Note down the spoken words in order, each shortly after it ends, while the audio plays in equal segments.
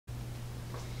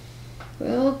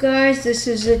Well, guys, this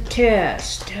is a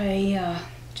test. I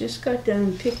just got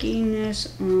done picking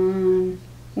this on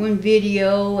one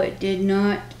video. It did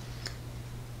not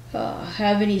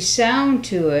have any sound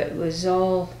to it. It was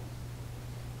all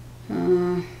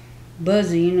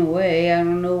buzzing away. I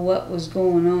don't know what was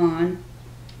going on,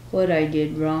 what I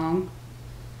did wrong.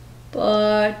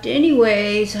 But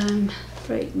anyways,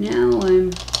 right now I'm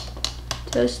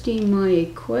testing my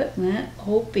equipment,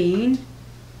 hoping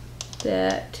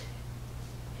that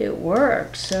it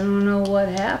works. I don't know what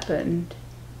happened.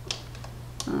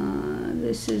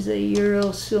 This is a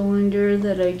Euro cylinder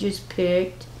that I just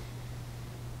picked.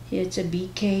 It's a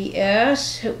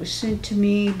BKS. It was sent to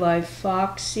me by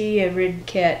Foxy. I read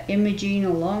Cat Imaging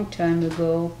a long time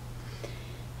ago.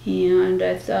 And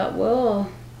I thought,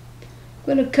 well, I'm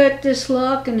going to cut this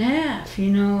lock in half. You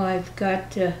know, I've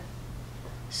got to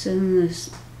send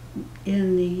this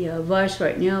in the vise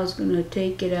right now. I was going to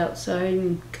take it outside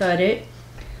and cut it.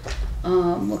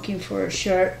 Looking for a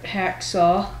sharp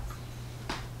hacksaw.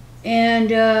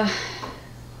 And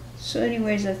so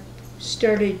anyways, I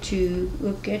started to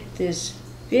look at this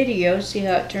video, see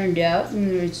how it turned out,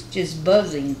 and it's just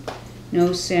buzzing.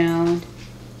 No sound.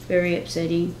 Very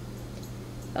upsetting.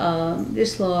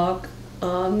 This lock,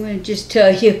 I'm going to just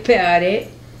tell you about it.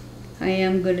 I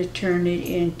am going to turn it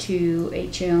into a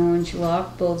challenge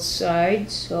lock, both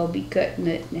sides, so I'll be cutting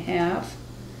it in half.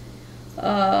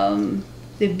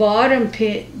 The bottom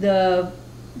pins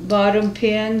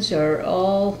are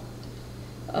all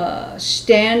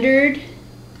standard,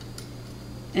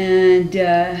 and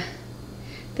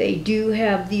they do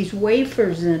have these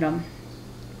wafers in them,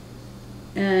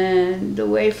 and the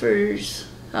wafers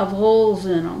have holes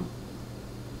in them.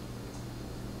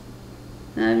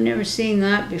 I've never seen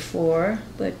that before,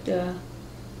 but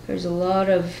there's a lot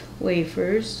of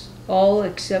wafers, all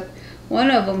except one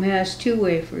of them has 2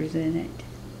 wafers in it.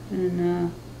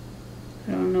 And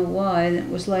I don't know why. It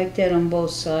was like that on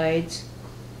both sides.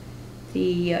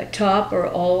 The top are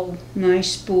all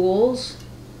nice spools,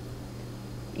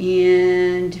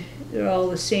 and they're all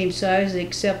the same size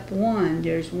except one.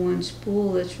 There's one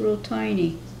spool that's real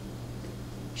tiny,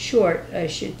 short I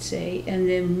should say, and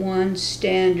then one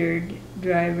standard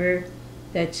driver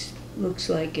that looks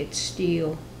like it's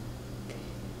steel.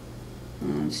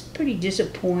 It's pretty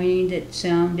disappointing that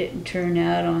sound didn't turn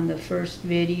out on the first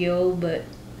video, but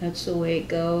that's the way it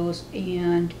goes.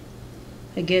 And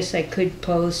I guess I could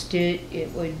post it.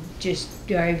 It would just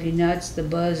drive you nuts, the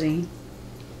buzzing.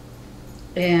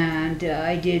 And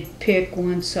I did pick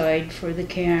one side for the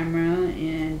camera,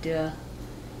 and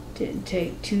didn't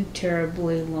take too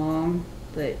terribly long.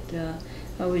 But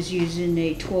I was using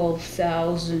a 12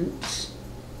 thousandths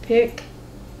pick.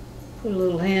 Put a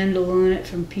little handle on it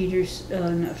from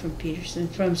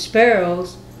from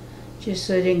Sparrows, just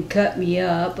so it didn't cut me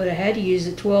up. But I had to use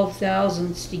the 12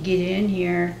 thousandths to get in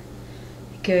here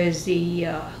because the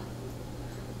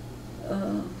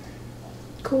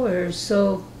core is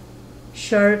so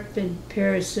sharp and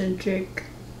paracentric.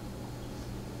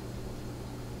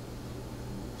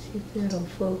 See if that'll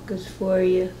focus for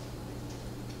you.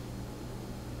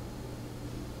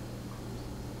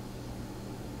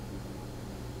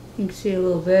 You can see a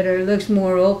little better. It looks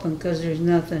more open because there's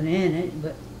nothing in it,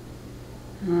 but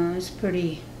it's a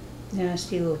pretty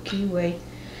nasty little keyway.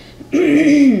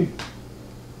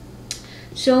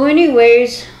 So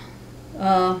anyways,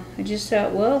 I just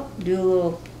thought, well, do a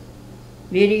little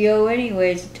video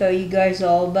anyways to tell you guys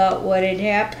all about what had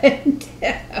happened.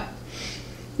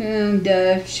 And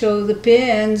show the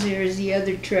pins. Here's the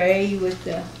other tray with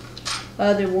the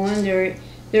other one. There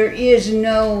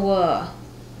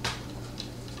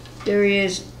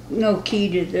is no key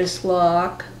to this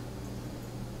lock.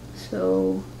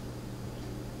 So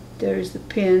there's the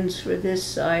pins for this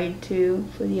side too,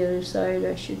 for the other side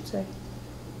I should say.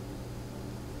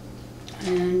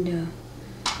 And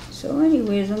so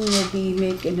anyways, I'm going to be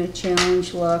making a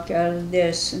challenge lock out of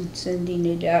this and sending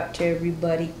it out to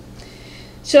everybody.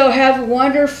 So have a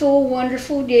wonderful,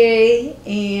 wonderful day,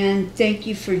 and thank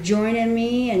you for joining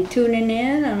me and tuning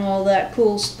in and all that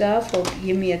cool stuff. Hope you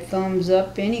give me a thumbs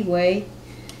up anyway.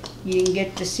 You didn't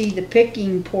get to see the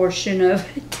picking portion of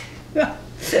it.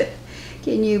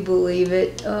 Can you believe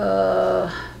it?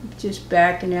 Just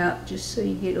backing out just so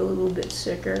you get a little bit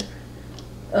sicker.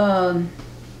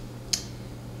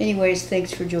 Anyways,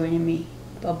 thanks for joining me.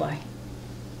 Bye-bye.